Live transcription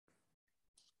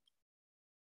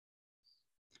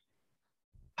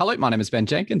Hello, my name is Ben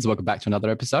Jenkins. Welcome back to another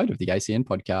episode of the ACN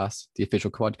podcast, the official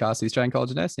podcast of the Australian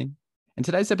College of Nursing. In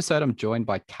today's episode, I'm joined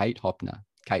by Cayte Hoppner.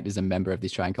 Cayte is a member of the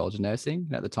Australian College of Nursing,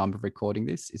 and at the time of recording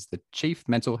this is the Chief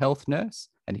Mental Health Nurse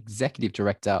and Executive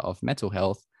Director of Mental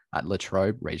Health at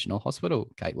Trobe Regional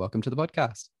Hospital. Cayte, welcome to the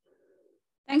podcast.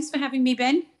 Thanks for having me,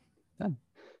 Ben. Done.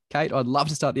 Cayte, I'd love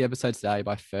to start the episode today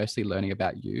by firstly learning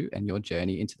about you and your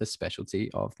journey into the specialty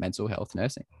of mental health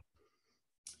nursing.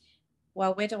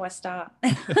 Well, where do I start?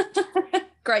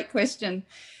 Great question.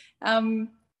 I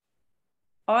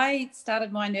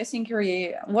started my nursing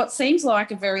career what seems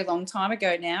like a very long time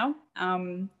ago now.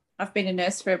 I've been a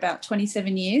nurse for about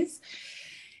 27 years,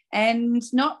 and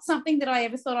not something that I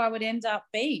ever thought I would end up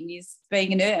being is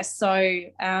being a nurse. So,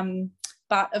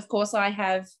 but of course I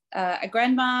have a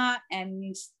grandma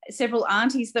and several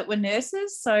aunties that were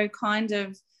nurses. So kind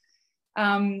of,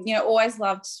 always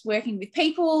loved working with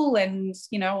people, and,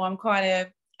 I'm quite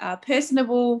a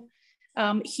personable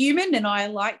human, and I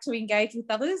like to engage with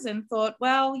others, and thought,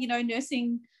 well,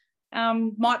 nursing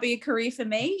might be a career for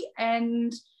me.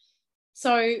 And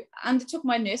so undertook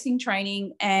my nursing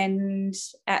training and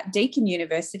at Deakin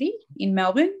University in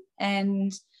Melbourne.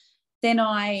 And then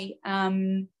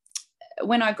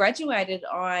when I graduated,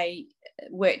 I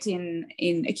worked in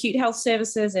acute health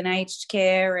services and aged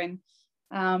care, and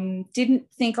didn't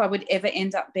think I would ever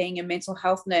end up being a mental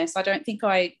health nurse. I don't think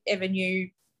I ever knew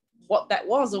what that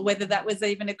was or whether that was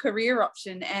even a career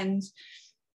option. And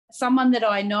someone that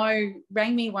I know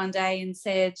rang me one day and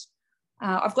said,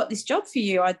 I've got this job for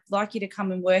you. I'd like you to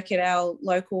come and work at our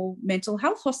local mental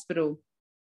health hospital.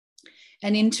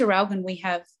 And in Traralgon, we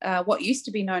have what used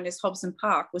to be known as Hobson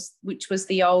Park, which was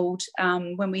the old,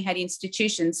 when we had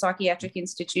institutions, psychiatric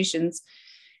institutions,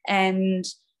 and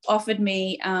offered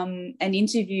me an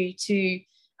interview to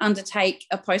undertake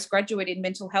a postgraduate in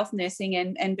mental health nursing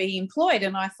and be employed.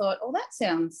 And I thought, oh,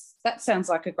 that sounds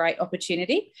like a great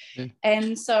opportunity. Yeah.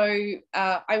 And so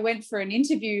I went for an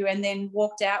interview and then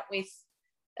walked out with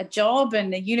a job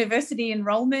and a university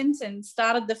enrolment, and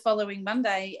started the following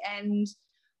Monday. And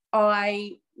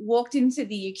I walked into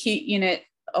the acute unit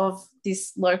of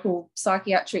this local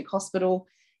psychiatric hospital,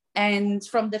 and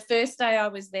from the first day I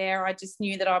was there, I just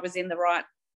knew that I was in the right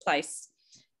place.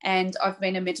 And I've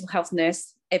been a mental health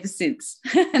nurse ever since.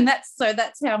 And that's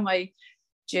how my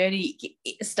journey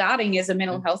starting as a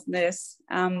mental health nurse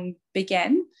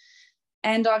began.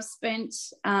 And I've spent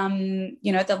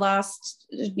the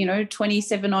last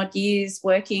 27 odd years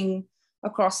working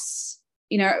across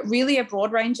really a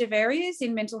broad range of areas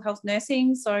in mental health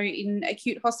nursing. So in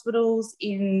acute hospitals,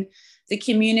 in the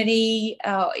community,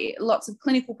 lots of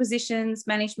clinical positions,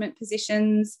 management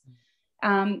positions,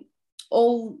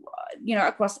 all,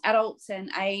 across adults and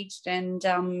aged and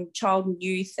child and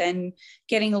youth, and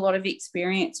getting a lot of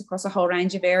experience across a whole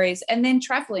range of areas. And then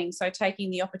travelling, so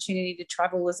taking the opportunity to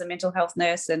travel as a mental health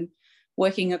nurse and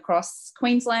working across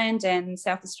Queensland and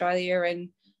South Australia, and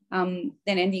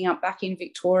then ending up back in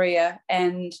Victoria.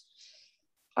 And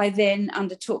I then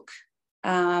undertook,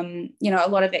 a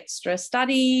lot of extra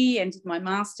study and did my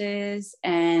master's,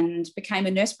 and became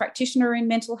a nurse practitioner in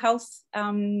mental health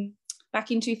back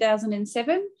in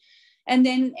 2007, and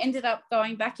then ended up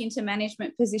going back into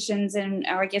management positions, and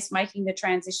I guess making the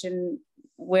transition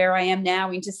where I am now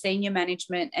into senior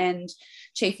management and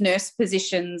chief nurse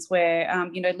positions, where,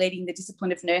 leading the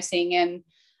discipline of nursing. And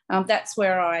that's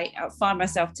where I find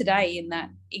myself today, in that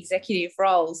executive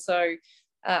role. So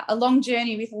a long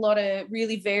journey with a lot of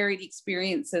really varied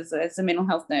experiences as a mental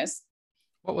health nurse.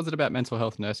 What was it about mental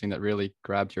health nursing that really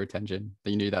grabbed your attention,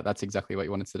 that you knew that that's exactly what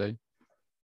you wanted to do?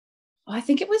 I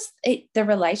think it was the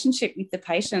relationship with the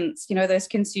patients, those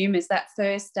consumers. That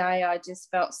first day, I just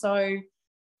felt so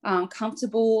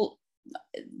comfortable.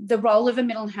 The role of a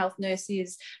mental health nurse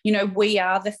is, we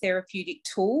are the therapeutic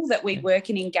tool that we work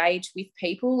and engage with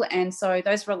people. And so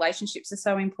those relationships are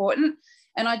so important.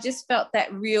 And I just felt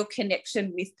that real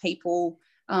connection with people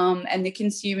and the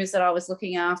consumers that I was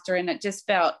looking after. And it just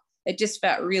felt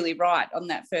really right on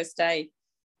that first day.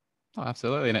 Oh,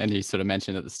 absolutely. And you sort of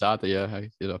mentioned at the start that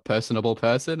you're a personable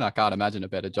person. I can't imagine a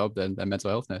better job than mental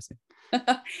health nursing.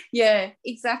 Yeah,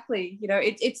 exactly.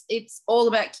 It's all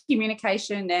about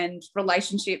communication and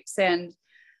relationships, and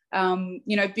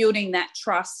building that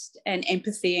trust and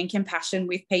empathy and compassion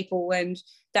with people. And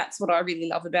that's what I really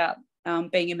love about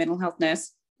being a mental health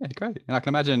nurse. Yeah, great. And I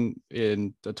can imagine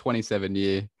in a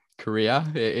 27-year career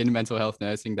in mental health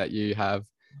nursing that you have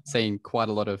seen quite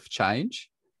a lot of change.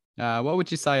 What would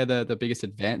you say are the biggest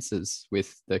advances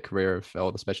with the career of,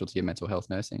 or the specialty of mental health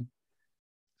nursing?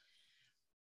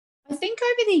 I think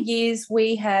over the years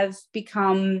we have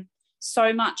become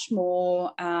so much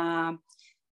more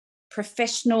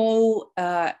professional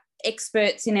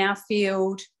experts in our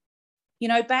field. You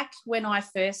know, back when I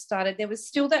first started, there was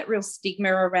still that real stigma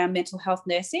around mental health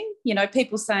nursing. You know,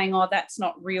 people saying, "Oh, that's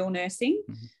not real nursing,"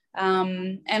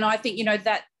 and I think, you know,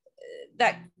 that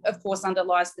of course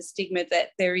underlies the stigma that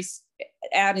there is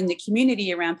out in the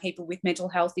community around people with mental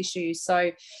health issues.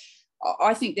 So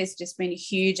I think there's just been a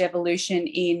huge evolution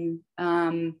in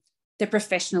the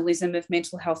professionalism of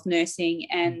mental health nursing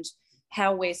and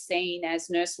how we're seen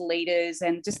as nurse leaders,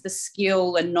 and just the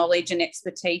skill and knowledge and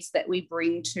expertise that we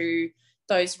bring to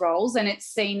those roles. And it's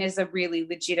seen as a really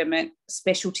legitimate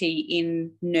specialty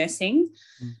in nursing.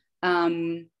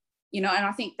 You know, and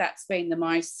I think that's been the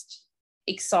most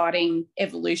exciting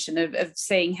evolution of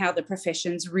seeing how the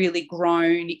profession's really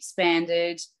grown,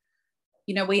 expanded.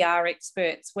 You know, we are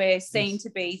experts. We're seen to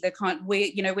be we're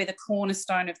the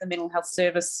cornerstone of the mental health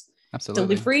service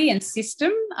delivery and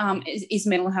system is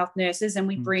mental health nurses, and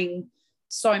we bring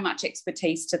so much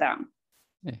expertise to them.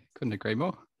 Yeah, couldn't agree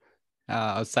more.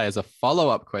 I would say, as a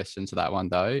follow-up question to that one,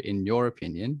 though, in your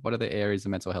opinion, what are the areas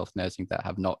of mental health nursing that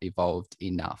have not evolved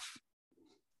enough?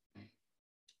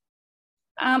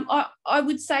 I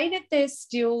would say that there's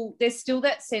still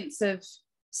that sense of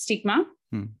stigma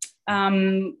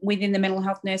within the mental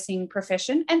health nursing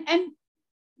profession, and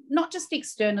not just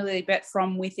externally, but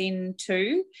from within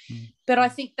too. But I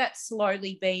think that's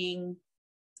slowly being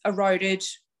eroded.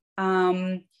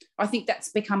 I think that's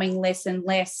becoming less and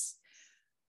less.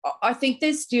 I think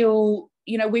there's still,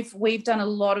 you know, we've done a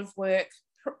lot of work,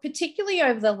 particularly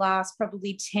over the last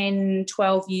probably 10,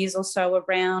 12 years or so,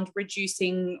 around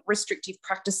reducing restrictive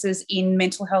practices in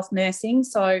mental health nursing.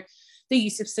 So the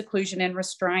use of seclusion and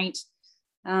restraint,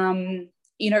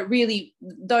 you know, really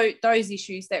those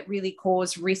issues that really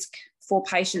cause risk for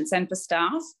patients and for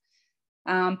staff.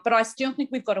 But I still think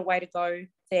we've got a way to go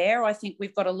there. I think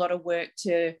we've got a lot of work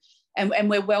and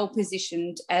we're well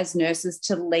positioned as nurses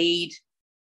to lead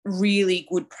really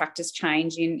good practice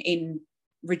change in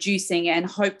reducing and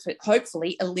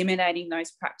hopefully eliminating those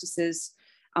practices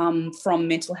from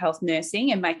mental health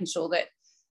nursing, and making sure that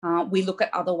we look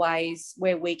at other ways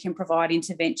where we can provide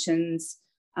interventions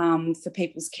for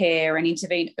people's care and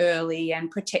intervene early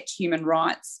and protect human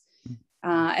rights.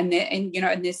 And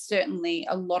there's certainly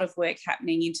a lot of work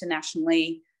happening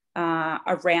internationally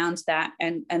around that,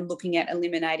 and looking at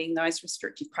eliminating those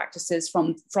restrictive practices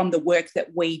from the work that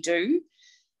we do.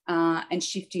 And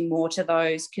shifting more to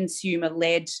those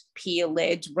consumer-led,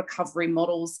 peer-led recovery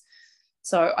models.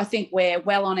 So I think we're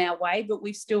well on our way, but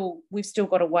we've still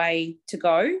got a way to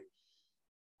go.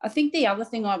 I think the other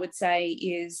thing I would say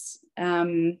is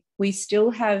we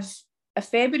still have a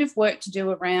fair bit of work to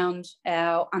do around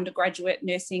our undergraduate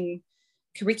nursing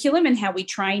curriculum and how we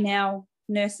train our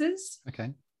nurses.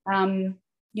 Okay.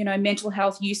 You know, mental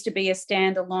health used to be a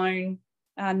standalone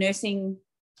nursing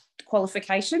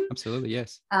qualification. Absolutely,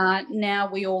 yes. Now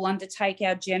we all undertake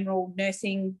our general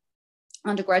nursing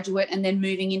undergraduate and then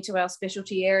moving into our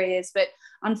specialty areas. But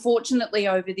unfortunately,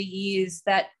 over the years,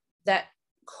 that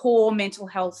core mental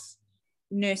health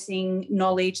nursing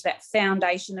knowledge, that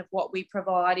foundation of what we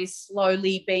provide, is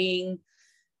slowly being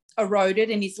eroded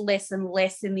and is less and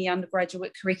less in the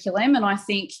undergraduate curriculum. And I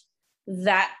think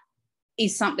that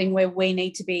is something where we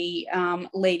need to be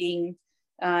leading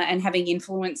and having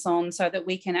influence on, so that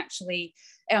we can actually,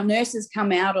 our nurses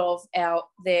come out of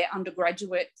their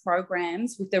undergraduate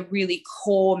programs with a really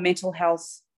core mental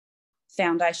health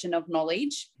foundation of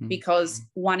knowledge, because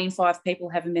 1 in 5 people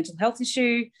have a mental health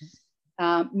issue.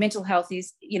 Mental health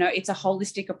is, you know, it's a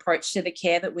holistic approach to the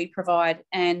care that we provide,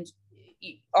 and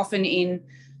often in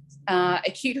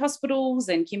acute hospitals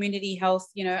and community health,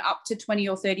 you know, up to 20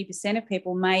 or 30% of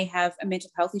people may have a mental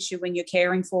health issue when you're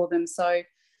caring for them. So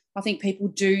I think people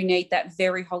do need that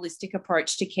very holistic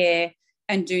approach to care,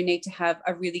 and do need to have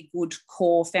a really good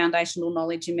core foundational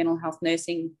knowledge in mental health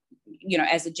nursing, you know,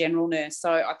 as a general nurse.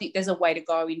 So I think there's a way to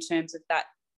go in terms of that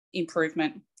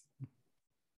improvement.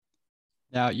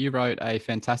 Now, you wrote a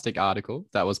fantastic article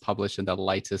that was published in the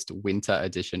latest winter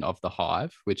edition of The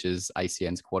Hive, which is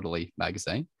ACN's quarterly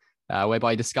magazine,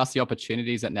 whereby you discuss the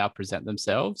opportunities that now present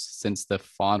themselves since the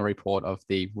final report of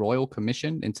the Royal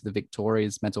Commission into the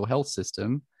Victoria's Mental Health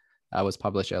System was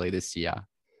published early this year.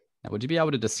 Now, would you be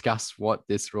able to discuss what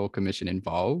this Royal Commission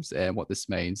involves and what this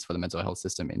means for the mental health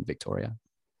system in Victoria?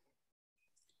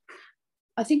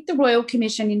 I think the Royal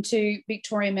Commission into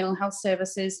Victorian Mental Health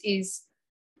Services is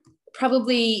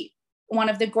probably one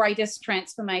of the greatest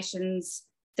transformations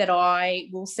that I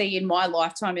will see in my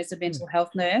lifetime as a mental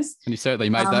health nurse. And you certainly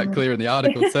made that clear in the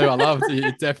article too. I loved it.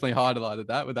 You definitely highlighted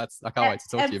that, but I can't wait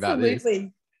to talk to you about this.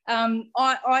 Absolutely.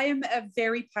 I am a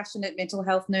very passionate mental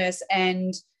health nurse,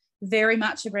 and very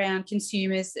much around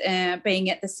consumers being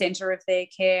at the centre of their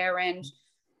care, and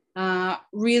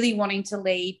really wanting to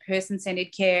lead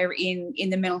person-centred care in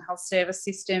the mental health service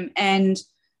system. And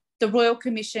the Royal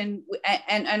Commission,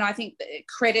 and I think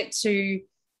credit to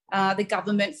the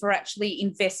government for actually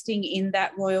investing in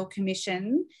that Royal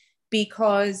Commission,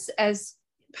 because as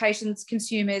patients,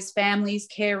 consumers, families,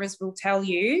 carers will tell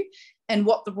you, and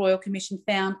what the Royal Commission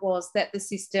found was that the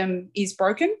system is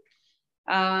broken.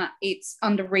 It's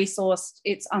under-resourced,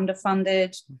 it's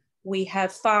underfunded. We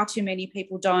have far too many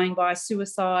people dying by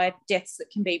suicide, deaths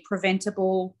that can be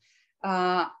preventable.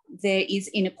 There is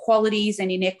inequalities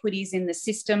and inequities in the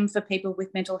system for people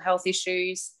with mental health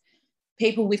issues.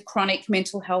 People with chronic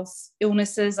mental health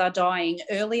illnesses are dying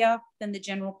earlier than the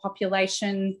general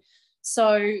population.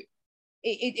 So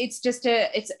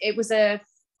it was a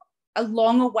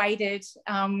long-awaited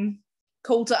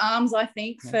call to arms, I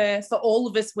think, for all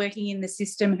of us working in the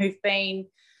system who've been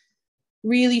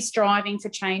really striving for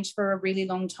change for a really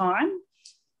long time.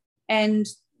 And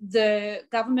the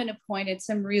government appointed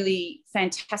some really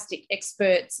fantastic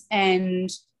experts,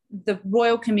 and the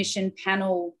Royal Commission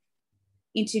panel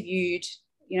interviewed,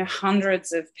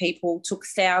 hundreds of people, took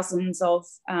thousands of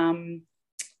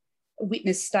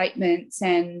witness statements,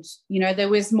 and there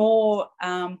was more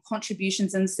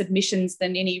contributions and submissions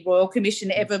than any Royal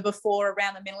Commission ever before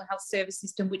around the mental health service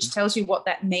system, which tells you what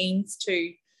that means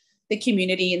to the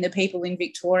community and the people in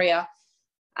Victoria.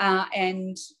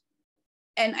 And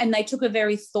they took a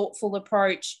very thoughtful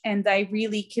approach, and they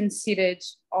really considered,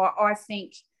 I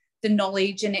think, the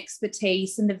knowledge and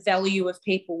expertise and the value of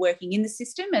people working in the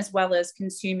system, as well as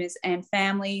consumers and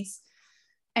families,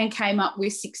 and came up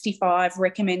with 65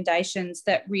 recommendations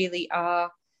that really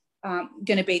are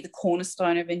going to be the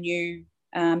cornerstone of a new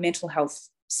mental health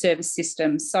service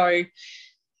system. So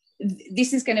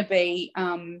this is going to be,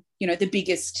 the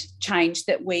biggest change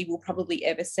that we will probably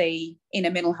ever see in a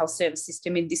mental health service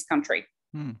system in this country.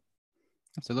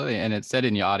 Absolutely. And it said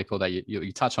in your article that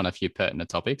you touch on a few pertinent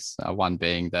topics, one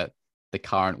being that the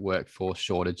current workforce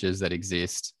shortages that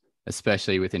exist,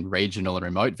 especially within regional and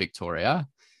remote Victoria,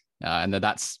 and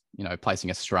that's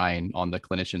placing a strain on the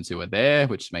clinicians who are there,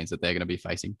 which means that they're going to be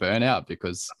facing burnout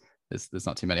because there's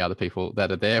not too many other people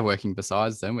that are there working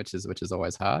besides them, which is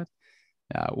always hard.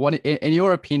 What, in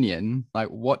your opinion,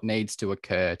 what needs to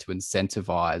occur to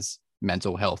incentivize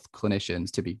mental health clinicians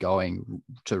to be going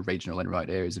to regional and remote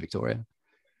areas of Victoria?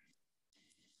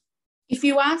 If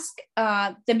you ask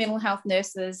the mental health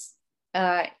nurses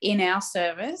in our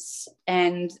service,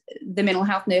 and the mental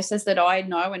health nurses that I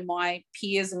know and my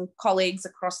peers and colleagues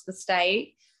across the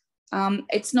state,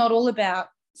 it's not all about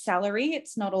salary,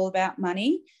 it's not all about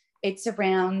money. It's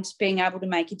around being able to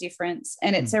make a difference,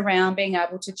 and it's around being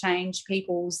able to change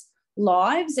people's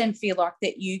lives and feel like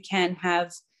that you can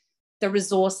have the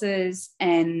resources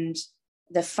and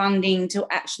the funding to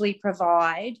actually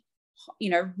provide,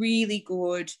 really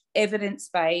good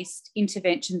evidence-based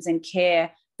interventions and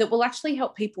care that will actually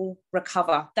help people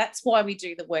recover. That's why we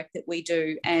do the work that we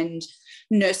do, and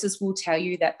nurses will tell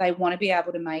you that they want to be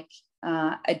able to make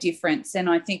a difference. And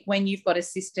I think when you've got a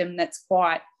system that's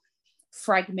quite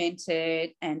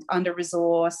fragmented and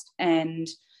under-resourced, and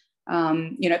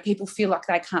people feel like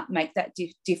they can't make that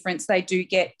difference, they do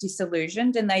get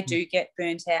disillusioned and they do get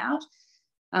burnt out.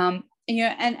 And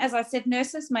as I said,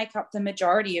 nurses make up the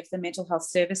majority of the mental health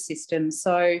service system.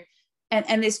 So,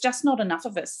 and there's just not enough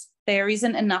of us. There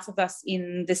isn't enough of us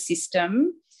in the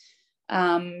system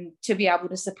to be able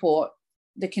to support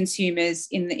the consumers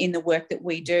in the work that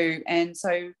we do. And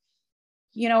so,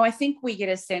 I think we get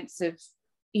a sense of,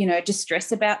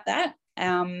 distress about that.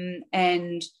 And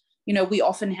we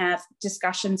often have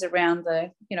discussions around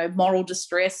the, moral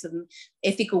distress and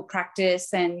ethical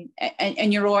practice, and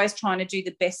you're always trying to do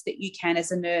the best that you can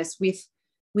as a nurse with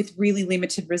really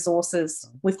limited resources.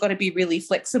 We've got to be really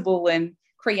flexible and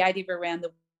creative around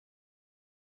the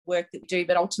work that we do,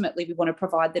 but ultimately we want to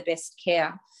provide the best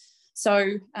care.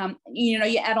 So,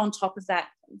 you add on top of that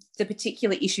the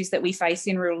particular issues that we face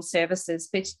in rural services,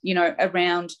 but,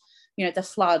 around the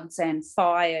floods and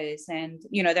fires and,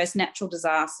 those natural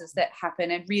disasters that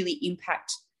happen and really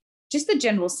impact just the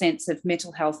general sense of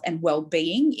mental health and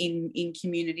well-being in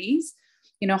communities,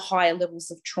 higher levels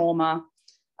of trauma,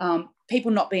 people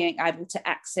not being able to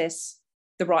access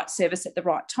the right service at the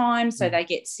right time, so they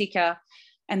get sicker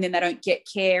and then they don't get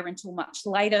care until much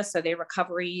later, so their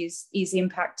recovery is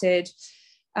impacted.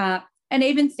 And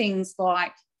even things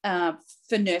like,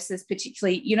 for nurses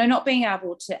particularly, not being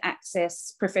able to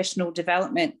access professional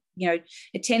development.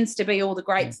 It tends to be all the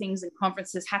great things and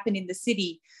conferences happen in the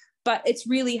city, but it's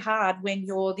really hard when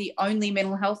you're the only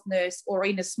mental health nurse or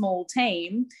in a small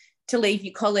team to leave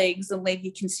your colleagues and leave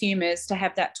your consumers to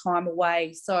have that time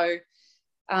away. So,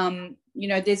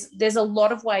 there's a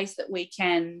lot of ways that we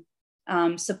can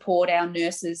support our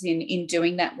nurses in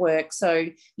doing that work. So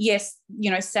yes,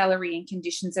 salary and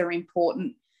conditions are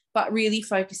important, but really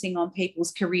focusing on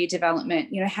people's career development,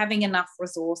 having enough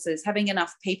resources, having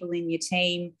enough people in your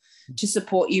team to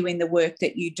support you in the work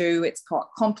that you do. It's quite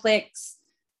complex.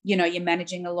 You're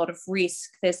managing a lot of risk.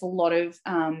 There's a lot of,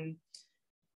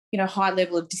 high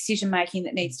level of decision making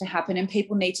that needs to happen, and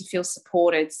people need to feel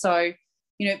supported. So,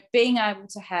 being able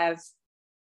to have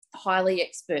highly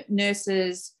expert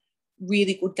nurses,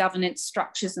 really good governance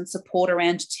structures and support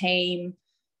around a team,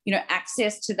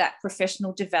 access to that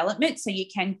professional development so you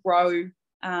can grow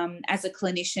as a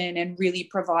clinician and really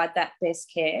provide that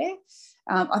best care.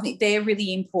 I think they're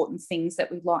really important things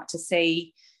that we'd like to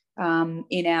see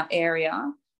in our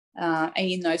area and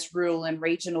in those rural and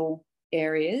regional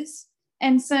areas.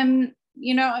 And and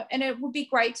it would be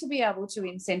great to be able to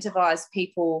incentivise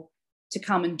people to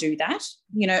come and do that,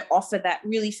 offer that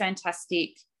really fantastic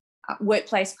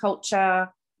workplace culture.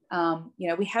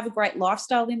 We have a great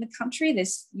lifestyle in the country.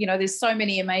 There's so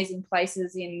many amazing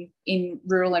places in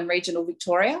rural and regional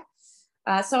Victoria.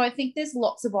 So I think there's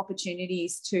lots of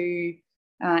opportunities to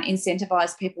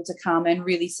incentivise people to come and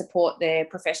really support their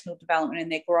professional development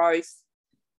and their growth,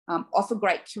 offer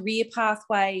great career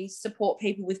pathways, support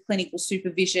people with clinical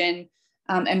supervision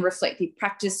and reflective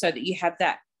practice so that you have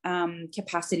that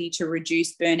capacity to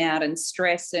reduce burnout and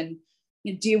stress and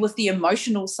deal with the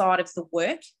emotional side of the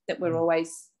work that we're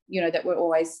always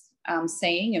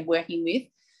seeing and working with.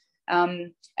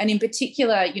 And in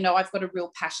particular, I've got a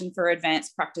real passion for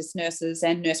advanced practice nurses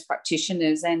and nurse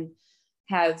practitioners, and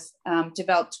have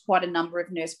developed quite a number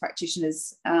of nurse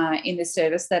practitioners in the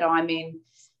service that I'm in,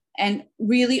 and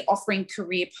really offering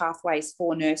career pathways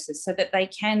for nurses so that they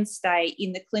can stay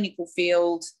in the clinical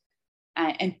field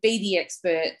and be the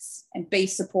experts and be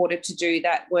supported to do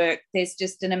that work. There's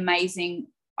just an amazing,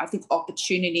 I think,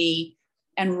 opportunity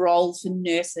and role for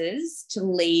nurses to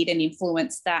lead and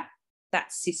influence that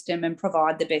system and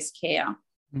provide the best care.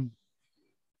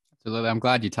 Absolutely. I'm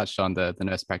glad you touched on the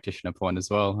nurse practitioner point as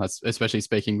well, especially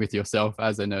speaking with yourself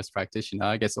as a nurse practitioner.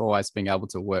 I guess always being able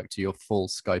to work to your full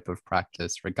scope of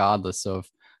practice, regardless of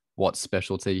what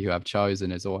specialty you have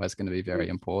chosen, is always going to be very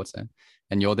important.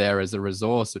 And you're there as a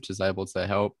resource which is able to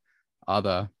help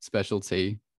other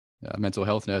specialty mental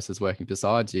health nurses working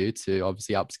beside you to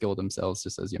obviously upskill themselves,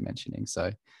 just as you're mentioning.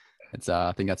 So it's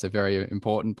I think that's a very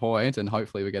important point, and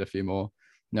hopefully we get a few more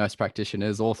nurse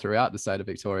practitioners all throughout the state of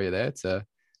Victoria there to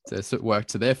work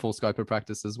to their full scope of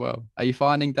practice as well. Are you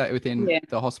finding that within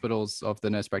the hospitals of the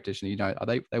nurse practitioner, are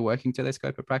they working to their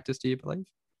scope of practice, do you believe?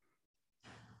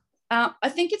 I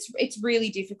think it's really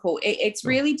difficult. It's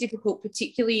really difficult,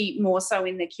 particularly more so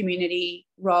in the community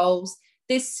roles.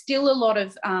 There's still a lot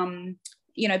of,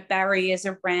 barriers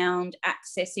around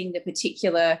accessing the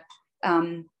particular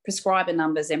prescriber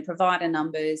numbers and provider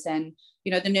numbers. And,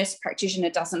 the nurse practitioner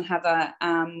doesn't have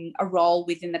a role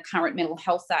within the current Mental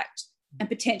Health Act, and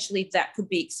potentially that could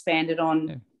be expanded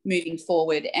on moving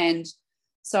forward. And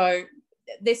so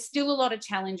there's still a lot of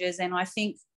challenges, and I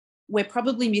think we're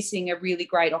probably missing a really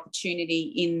great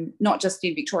opportunity in not just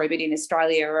in Victoria, but in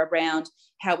Australia, around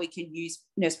how we can use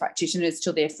nurse practitioners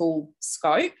to their full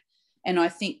scope. And I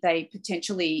think they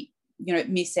potentially,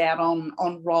 miss out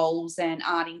on roles and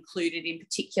aren't included in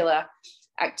particular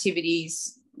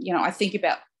activities. I think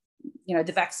about,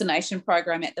 the vaccination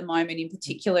program at the moment in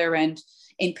particular, and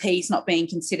NPs not being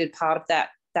considered part of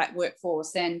that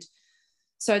workforce. And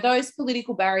so those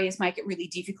political barriers make it really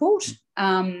difficult.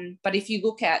 But if you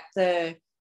look at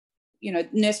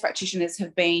nurse practitioners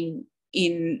have been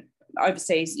in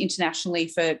overseas internationally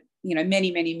for, many,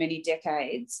 many, many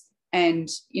decades, and,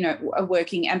 are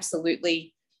working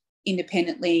absolutely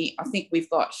independently. I think we've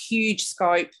got huge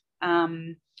scope.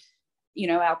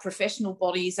 Our professional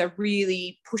bodies are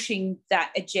really pushing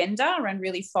that agenda and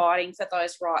really fighting for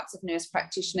those rights of nurse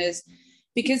practitioners.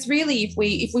 Because really, if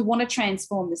we want to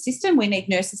transform the system, we need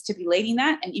nurses to be leading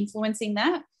that and influencing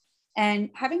that, and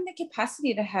having the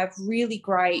capacity to have really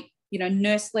great,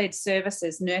 nurse-led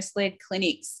services, nurse-led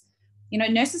clinics.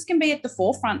 Nurses can be at the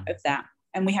forefront of that,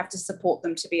 and we have to support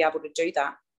them to be able to do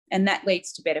that. And that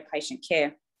leads to better patient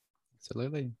care.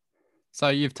 Absolutely. So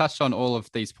you've touched on all of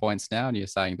these points now, and you're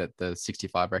saying that the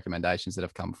 65 recommendations that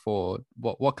have come forward,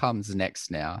 what comes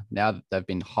next now that they've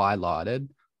been highlighted?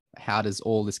 How does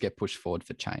all this get pushed forward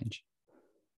for change?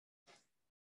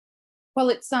 Well,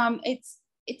 it's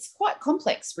quite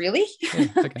complex, really. Yeah,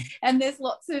 okay. And there's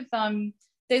lots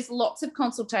of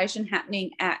consultation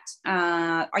happening at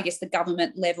I guess the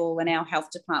government level and our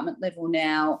health department level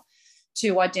now.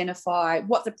 to identify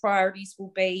what the priorities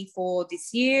will be for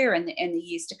this year and the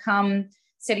years to come,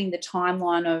 setting the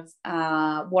timeline of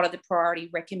what are the priority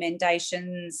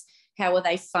recommendations, how are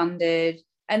they funded,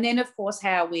 and then, of course,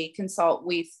 how we consult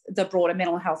with the broader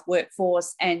mental health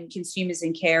workforce and consumers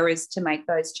and carers to make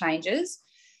those changes.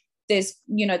 There's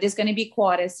going to be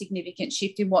quite a significant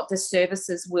shift in what the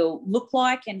services will look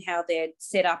like and how they're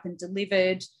set up and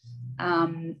delivered,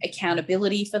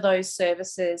 accountability for those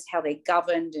services, how they're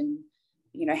governed, and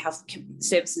how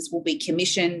services will be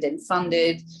commissioned and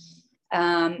funded,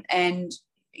 and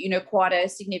quite a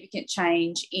significant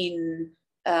change in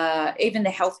even the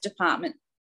health department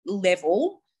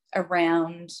level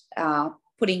around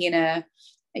putting in a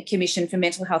commission for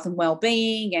mental health and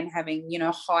wellbeing and having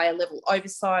higher level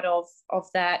oversight of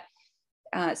that,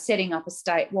 setting up a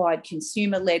statewide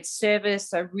consumer-led service,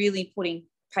 so really putting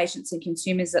patients and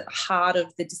consumers at the heart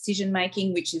of the decision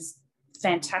making, which is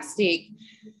fantastic,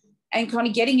 and kind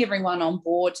of getting everyone on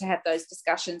board to have those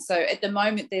discussions. So at the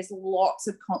moment there's lots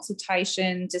of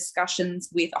consultation discussions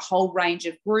with a whole range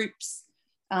of groups,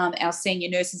 our senior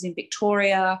nurses in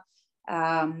Victoria.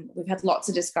 We've had lots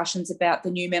of discussions about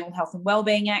the new Mental Health and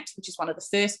Wellbeing Act, which is one of the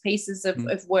first pieces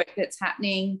of work that's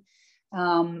happening,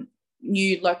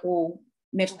 new local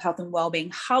mental health and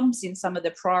wellbeing hubs in some of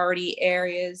the priority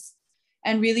areas,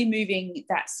 and really moving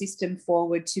that system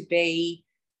forward to be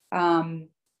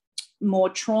more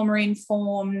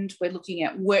trauma-informed. We're looking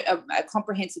at a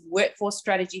comprehensive workforce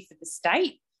strategy for the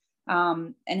state,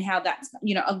 and how that's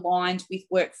aligned with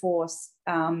workforce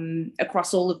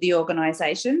across all of the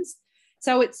organisations.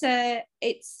 So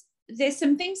there's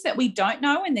some things that we don't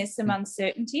know, and there's some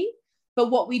uncertainty,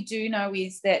 but what we do know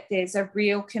is that there's a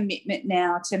real commitment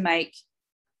now to make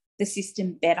the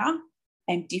system better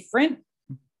and different,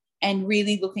 and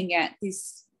really looking at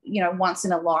this once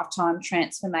in a lifetime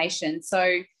transformation.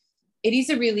 So it is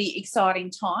a really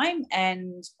exciting time,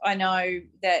 and I know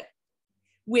that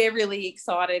we're really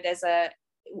excited as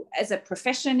a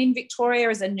profession in Victoria,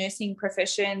 as a nursing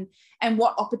profession, and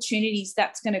what opportunities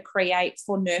that's going to create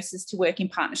for nurses to work in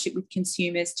partnership with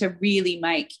consumers to really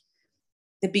make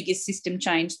the biggest system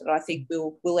change that I think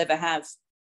we'll ever have.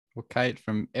 Well, Cayte,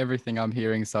 from everything I'm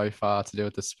hearing so far to do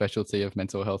with the specialty of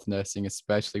mental health nursing,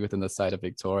 especially within the state of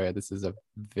Victoria, this is a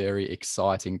very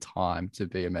exciting time to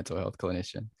be a mental health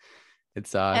clinician.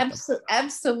 It's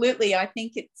absolutely. I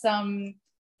think it's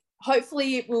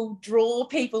hopefully it will draw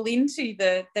people into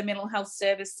the mental health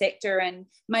service sector, and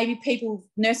maybe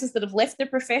nurses that have left the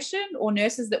profession or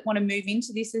nurses that want to move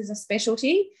into this as a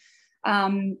specialty.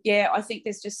 I think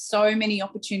there's just so many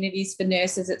opportunities for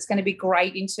nurses. It's going to be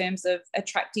great in terms of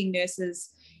attracting nurses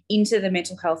into the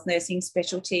mental health nursing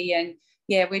specialty. And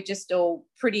we're just all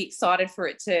pretty excited for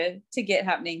it to get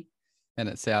happening. And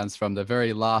it sounds from the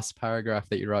very last paragraph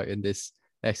that you wrote in this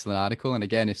excellent article. And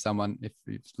again, if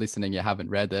you're listening, you haven't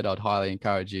read it, I'd highly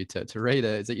encourage you to read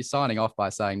it, is that you're signing off by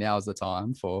saying now is the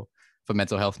time for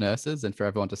mental health nurses and for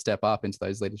everyone to step up into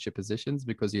those leadership positions,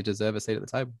 because you deserve a seat at the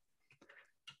table.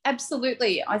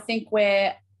 Absolutely. I think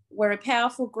we're a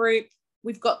powerful group.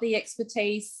 We've got the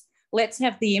expertise. Let's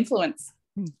have the influence.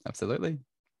 Absolutely.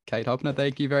 Cayte Hoppner,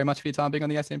 thank you very much for your time being on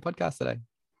the ACN podcast today.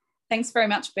 Thanks very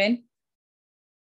much, Ben.